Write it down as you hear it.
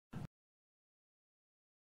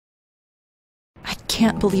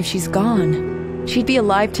can't believe she's gone. She'd be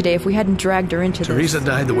alive today if we hadn't dragged her into this. Teresa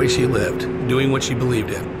died the way she lived, doing what she believed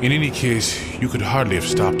in. In any case, you could hardly have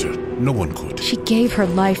stopped her. No one could. She gave her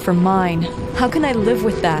life for mine. How can I live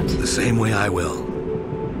with that? The same way I will.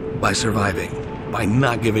 By surviving. By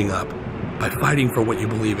not giving up. By fighting for what you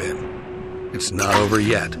believe in. It's not over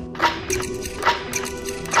yet.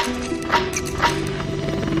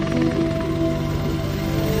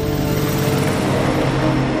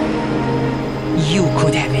 You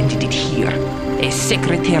could have ended it here. As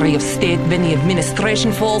Secretary of State when the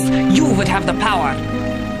administration falls, you would have the power.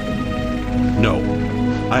 No.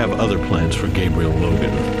 I have other plans for Gabriel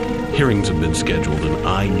Logan. Hearings have been scheduled and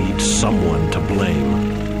I need someone to blame.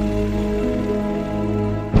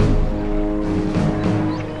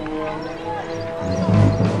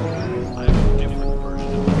 I have a different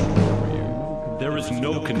version of the truth for you. There is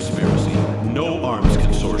no conspiracy, no arms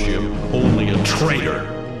consortium, only a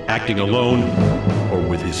traitor. Acting alone or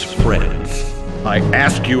with his friends. I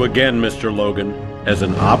ask you again, Mr. Logan, as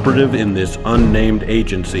an operative in this unnamed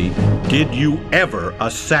agency, did you ever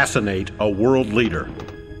assassinate a world leader?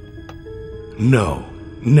 No,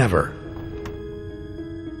 never.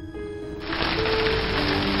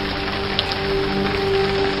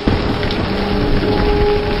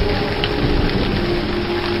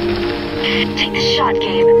 Take the shot,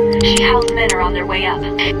 Gabe. She-House men are on their way up.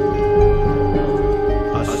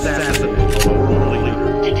 Assassinate a world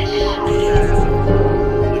leader. Take the shot.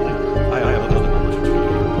 I have another question for you.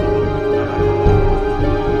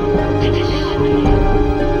 Take the shot.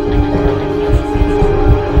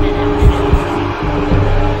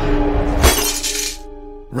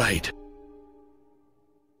 Right.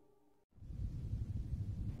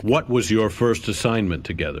 What was your first assignment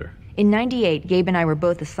together? In '98, Gabe and I were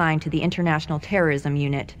both assigned to the International Terrorism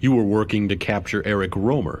Unit. You were working to capture Eric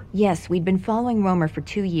Romer. Yes, we'd been following Romer for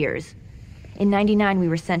 2 years. In '99, we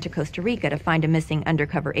were sent to Costa Rica to find a missing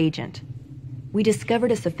undercover agent. We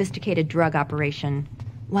discovered a sophisticated drug operation.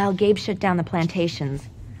 While Gabe shut down the plantations,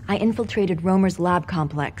 I infiltrated Romer's lab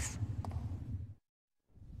complex.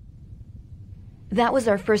 That was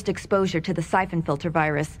our first exposure to the Syphon filter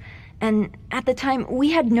virus. And at the time, we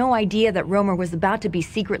had no idea that Romer was about to be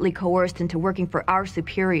secretly coerced into working for our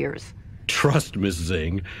superiors. Trust, Miss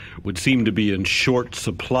Zing, would seem to be in short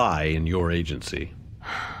supply in your agency.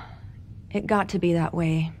 It got to be that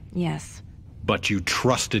way, yes. But you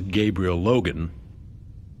trusted Gabriel Logan.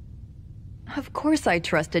 Of course I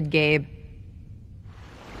trusted Gabe.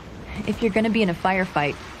 If you're gonna be in a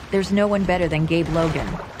firefight, there's no one better than Gabe Logan.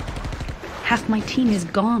 Half my team is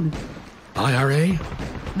gone. IRA?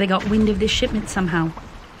 They got wind of this shipment somehow.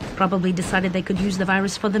 Probably decided they could use the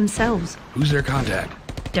virus for themselves. Who's their contact?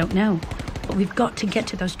 Don't know. But we've got to get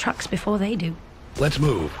to those trucks before they do. Let's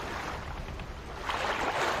move.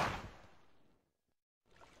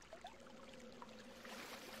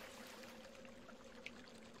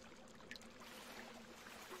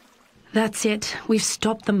 That's it. We've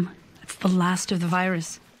stopped them. It's the last of the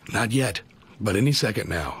virus. Not yet, but any second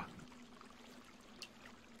now.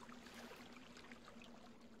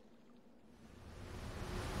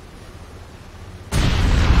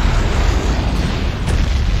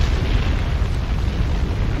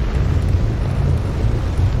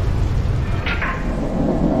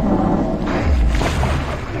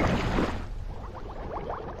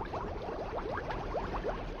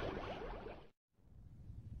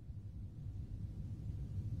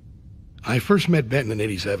 I first met Benton in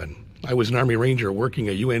 '87. I was an Army Ranger working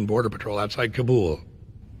a UN border patrol outside Kabul.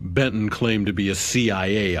 Benton claimed to be a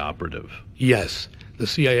CIA operative. Yes, the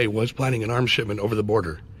CIA was planning an arms shipment over the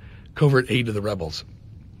border. Covert aid to the rebels.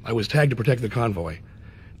 I was tagged to protect the convoy.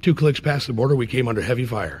 2 clicks past the border, we came under heavy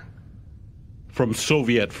fire. From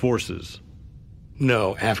Soviet forces?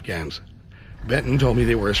 No, Afghans. Benton told me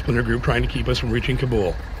they were a splinter group trying to keep us from reaching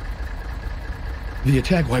Kabul. The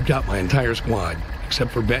attack wiped out my entire squad,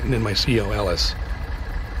 except for Benton and my CO, Ellis.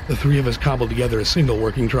 The 3 of us cobbled together a single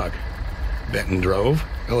working truck. Benton drove,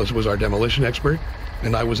 Ellis was our demolition expert,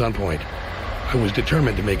 and I was on point. I was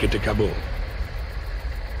determined to make it to Kabul.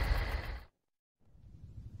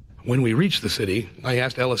 When we reached the city, I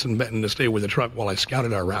asked Ellis and Benton to stay with the truck while I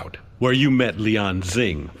scouted our route. Where you met Leon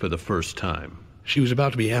Zing for the first time. She was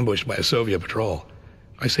about to be ambushed by a Soviet patrol.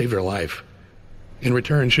 I saved her life. In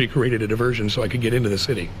return, she created a diversion so I could get into the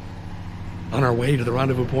city. On our way to the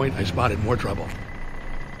rendezvous point, I spotted more trouble.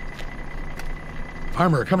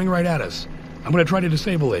 Armor coming right at us. I'm going to try to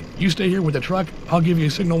disable it. You stay here with the truck. I'll give you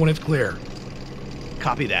a signal when it's clear.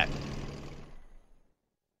 Copy that.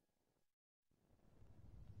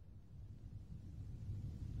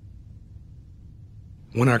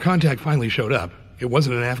 When our contact finally showed up, it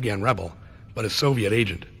wasn't an Afghan rebel. but a Soviet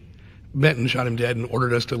agent. Benton shot him dead and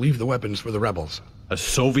ordered us to leave the weapons for the rebels. A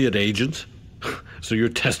Soviet agent? So you're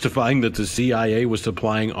testifying that the CIA was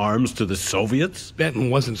supplying arms to the Soviets? Benton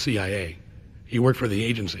wasn't CIA. He worked for the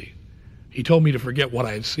agency. He told me to forget what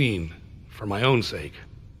I had seen, for my own sake.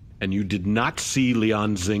 And you did not see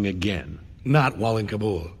Lian Xing again? Not while in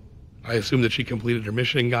Kabul. I assumed that she completed her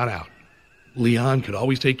mission and got out. Lian could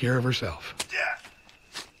always take care of herself.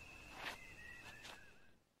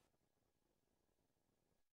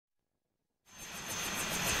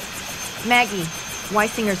 Maggie,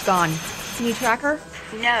 Weisinger's gone. Can you track her?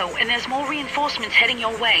 No, and there's more reinforcements heading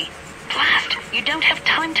your way. Blast! You don't have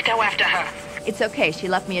time to go after her. It's okay, she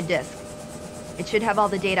left me a disk. It should have all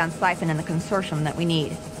the data on Syphon and the consortium that we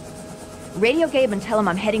need. Radio Gabe and tell him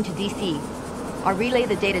I'm heading to DC. I'll relay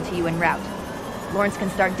the data to you en route. Lawrence can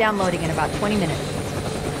start downloading in about 20 minutes.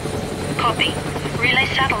 Copy. Relay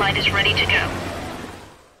satellite is ready to go.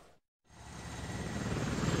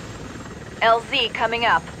 LZ coming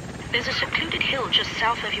up. There's a secluded hill just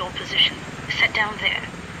south of your position. Set down there.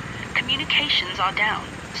 Communications are down,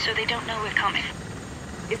 so they don't know we're coming.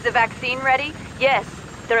 Is the vaccine ready? Yes.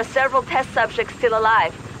 There are several test subjects still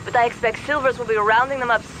alive, but I expect Silvers will be rounding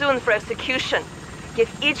them up soon for execution. Give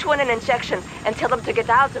each one an injection and tell them to get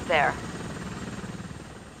out of there.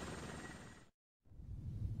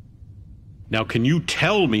 Now, can you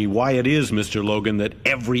tell me why it is, Mr. Logan, that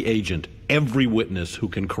every agent, every witness who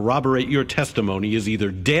can corroborate your testimony is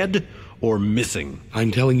either dead or missing?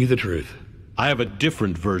 I'm telling you the truth. I have a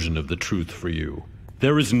different version of the truth for you.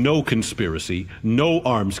 There is no conspiracy, no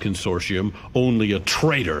arms consortium, only a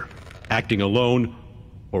traitor, acting alone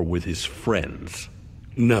or with his friends.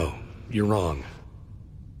 No, you're wrong.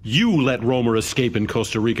 You let Romer escape in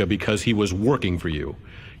Costa Rica because he was working for you.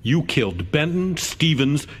 You killed Benton,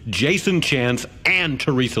 Stevens, Jason Chance, and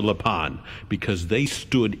Teresa Lapon because they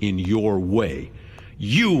stood in your way.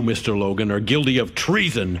 You, Mr. Logan, are guilty of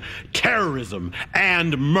treason, terrorism,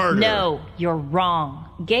 and murder. No, you're wrong.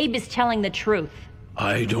 Gabe is telling the truth.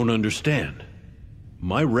 I don't understand.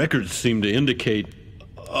 My records seem to indicate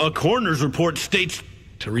a coroner's report states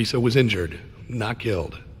Teresa was injured, not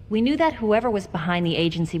killed. We knew that whoever was behind the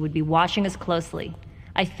agency would be watching us closely.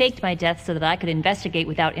 I faked my death so that I could investigate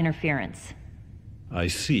without interference. I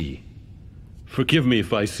see. Forgive me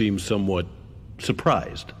if I seem somewhat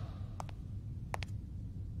surprised.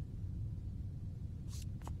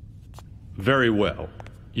 Very well.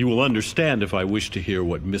 You will understand if I wish to hear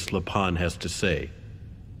what Miss Lapon has to say.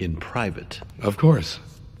 In private. Of course.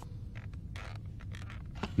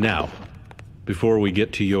 Now, before we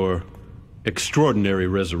get to your extraordinary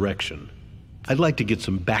resurrection, I'd like to get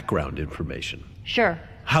some background information. Sure.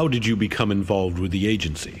 How did you become involved with the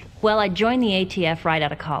agency? Well, I joined the ATF right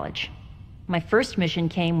out of college. My first mission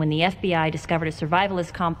came when the FBI discovered a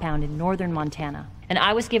survivalist compound in northern Montana, and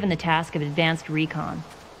I was given the task of advanced recon.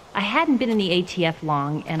 I hadn't been in the ATF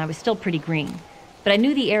long, and I was still pretty green, but I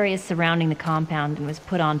knew the areas surrounding the compound and was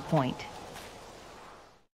put on point.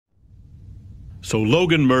 So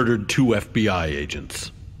Logan murdered 2 FBI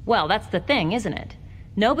agents. Well, that's the thing, isn't it?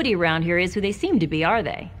 Nobody around here is who they seem to be, are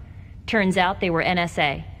they? Turns out they were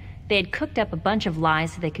NSA. They had cooked up a bunch of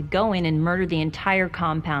lies so they could go in and murder the entire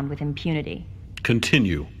compound with impunity.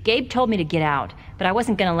 Continue. Gabe told me to get out, but I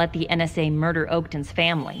wasn't going to let the NSA murder Oakton's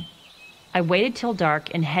family. I waited till dark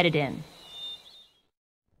and headed in.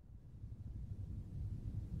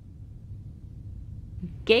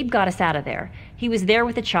 Gabe got us out of there. He was there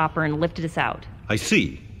with a chopper and lifted us out. I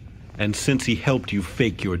see. And since he helped you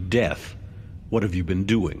fake your death, what have you been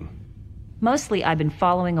doing? Mostly I've been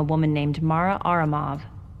following a woman named Mara Aramov.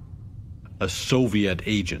 A Soviet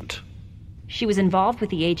agent. She was involved with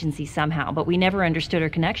the agency somehow, but we never understood her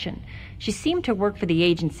connection. She seemed to work for the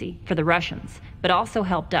agency, for the Russians, but also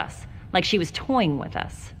helped us, like she was toying with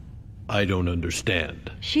us. I don't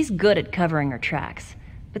understand. She's good at covering her tracks,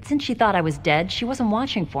 but since she thought I was dead, she wasn't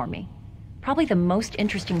watching for me. Probably the most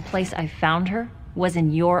interesting place I found her was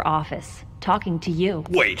in your office, talking to you.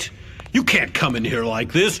 Wait! You can't come in here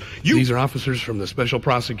like this! These are officers from the Special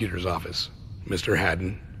Prosecutor's Office, Mr.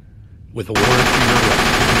 Haddon, with a warrant for your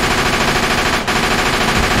arrest.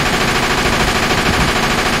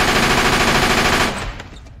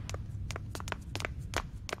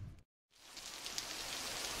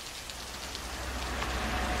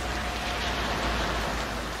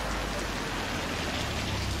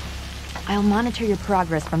 I'll monitor your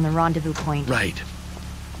progress from the rendezvous point. Right.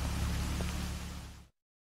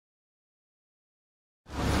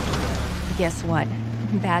 Guess what?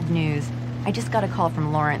 Bad news. I just got a call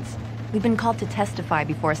from Lawrence. We've been called to testify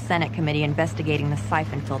before a Senate committee investigating the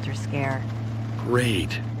Syphon filter scare.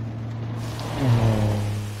 Great.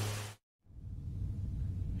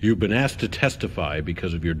 You've been asked to testify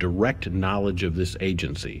because of your direct knowledge of this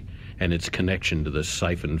agency and its connection to the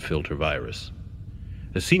Syphon filter virus.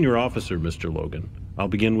 As senior officer, Mr. Logan, I'll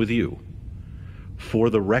begin with you. For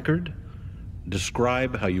the record,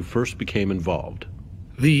 describe how you first became involved.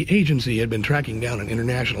 The agency had been tracking down an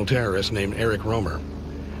international terrorist named Eric Romer.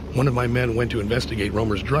 One of my men went to investigate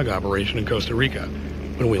Romer's drug operation in Costa Rica.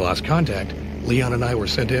 When we lost contact, Leon and I were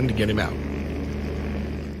sent in to get him out.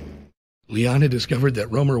 Leon had discovered that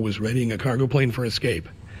Romer was readying a cargo plane for escape.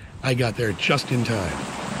 I got there just in time.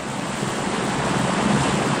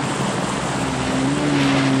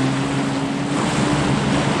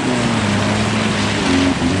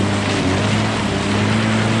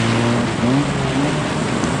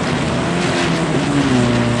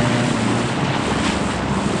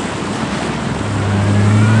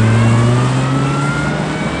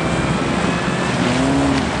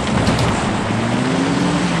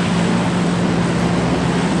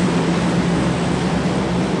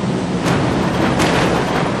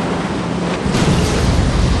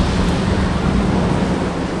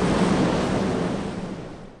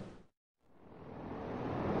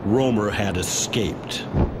 Romer had escaped.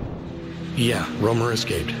 Yeah, Romer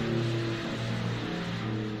escaped.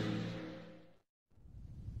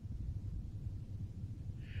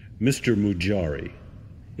 Mr. Mujari,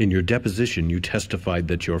 in your deposition you testified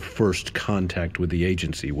that your first contact with the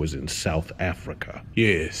agency was in South Africa.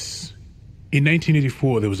 Yes. In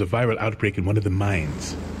 1984, there was a viral outbreak in one of the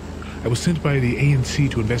mines. I was sent by the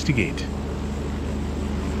ANC to investigate.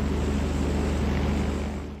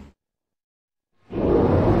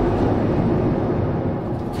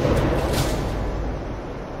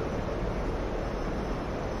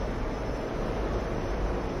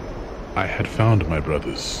 I had found my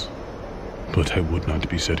brothers, but I would not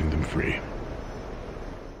be setting them free.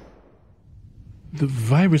 The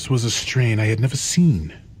virus was a strain I had never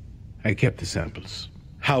seen. I kept the samples.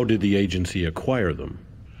 How did the agency acquire them?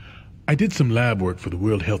 I did some lab work for the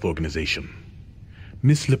World Health Organization.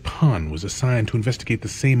 Miss Syphon was assigned to investigate the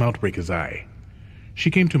same outbreak as I.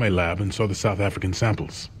 She came to my lab and saw the South African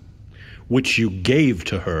samples. Which you gave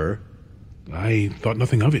to her? I thought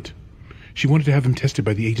nothing of it. She wanted to have them tested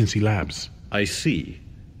by the agency labs. I see.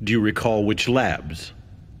 Do you recall which labs?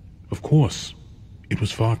 Of course. It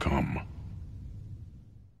was Farcom.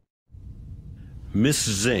 Miss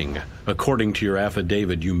Zing, according to your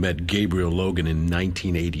affidavit, you met Gabriel Logan in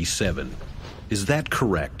 1987. Is that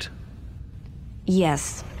correct?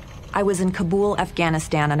 Yes. I was in Kabul,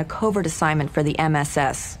 Afghanistan on a covert assignment for the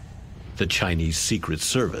MSS. The Chinese Secret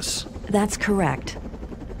Service. That's correct.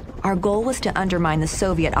 Our goal was to undermine the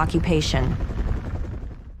Soviet occupation.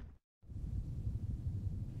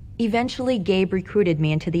 Eventually, Gabe recruited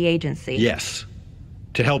me into the agency. Yes.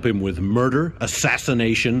 To help him with murder,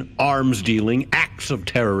 assassination, arms dealing, acts of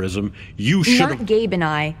terrorism. You should have... Not Gabe and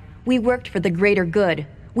I. We worked for the greater good.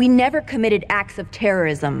 We never committed acts of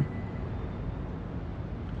terrorism.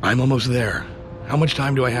 I'm almost there. How much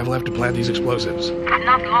time do I have left to plant these explosives?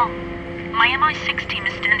 Not long. My MI6 team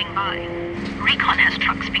is standing by. Recon has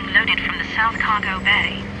trucks being loaded from the South Cargo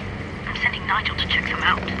Bay. I'm sending Nigel to check them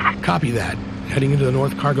out. Copy that. Heading into the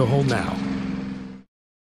North Cargo Hold now.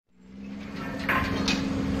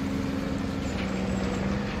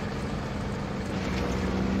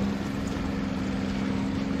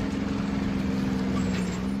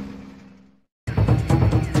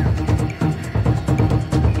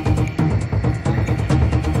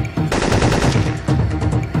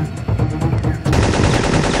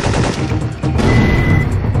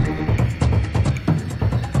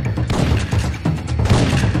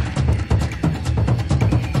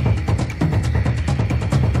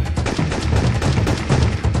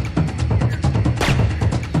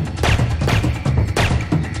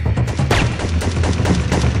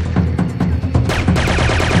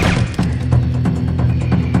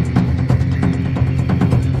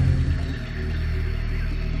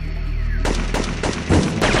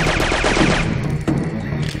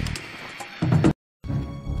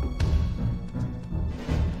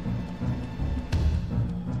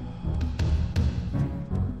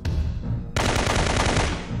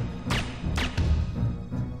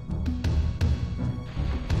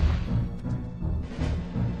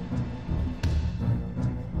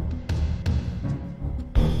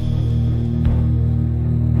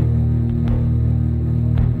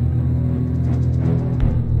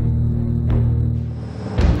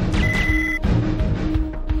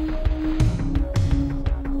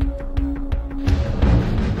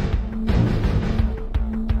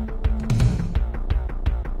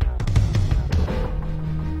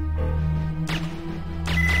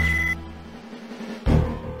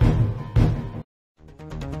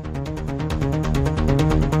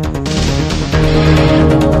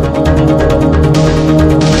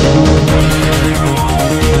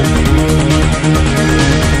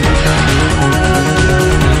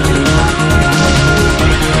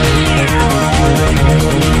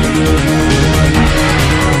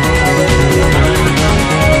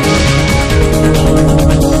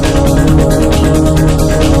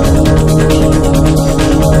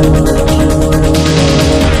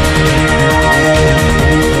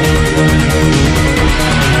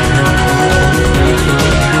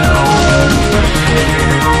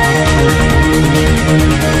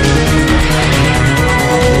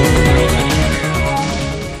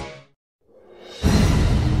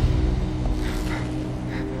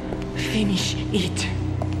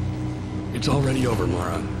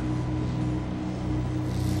 Mara.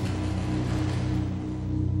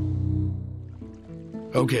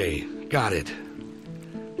 Okay, got it.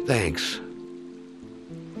 Thanks.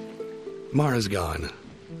 Mara's gone.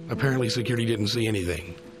 Apparently security didn't see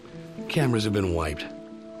anything. Cameras have been wiped.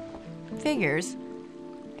 Figures.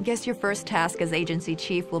 I guess your first task as agency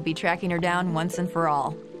chief will be tracking her down once and for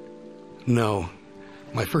all. No.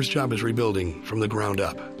 My first job is rebuilding from the ground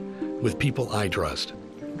up, with people I trust.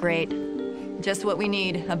 Great. Just what we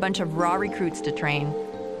need, a bunch of raw recruits to train.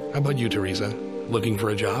 How about you, Teresa? Looking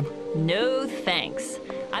for a job? No thanks.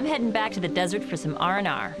 I'm heading back to the desert for some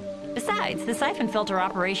R&R. Besides, the Syphon filter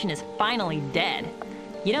operation is finally dead.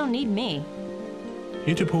 You don't need me.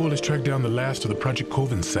 Interpol has tracked down the last of the Project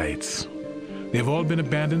Coven sites. They have all been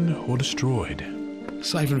abandoned or destroyed.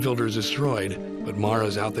 Syphon filter is destroyed, but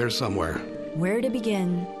Mara's out there somewhere. Where to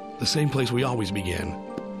begin? The same place we always begin,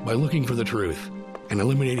 by looking for the truth and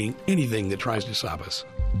eliminating anything that tries to stop us.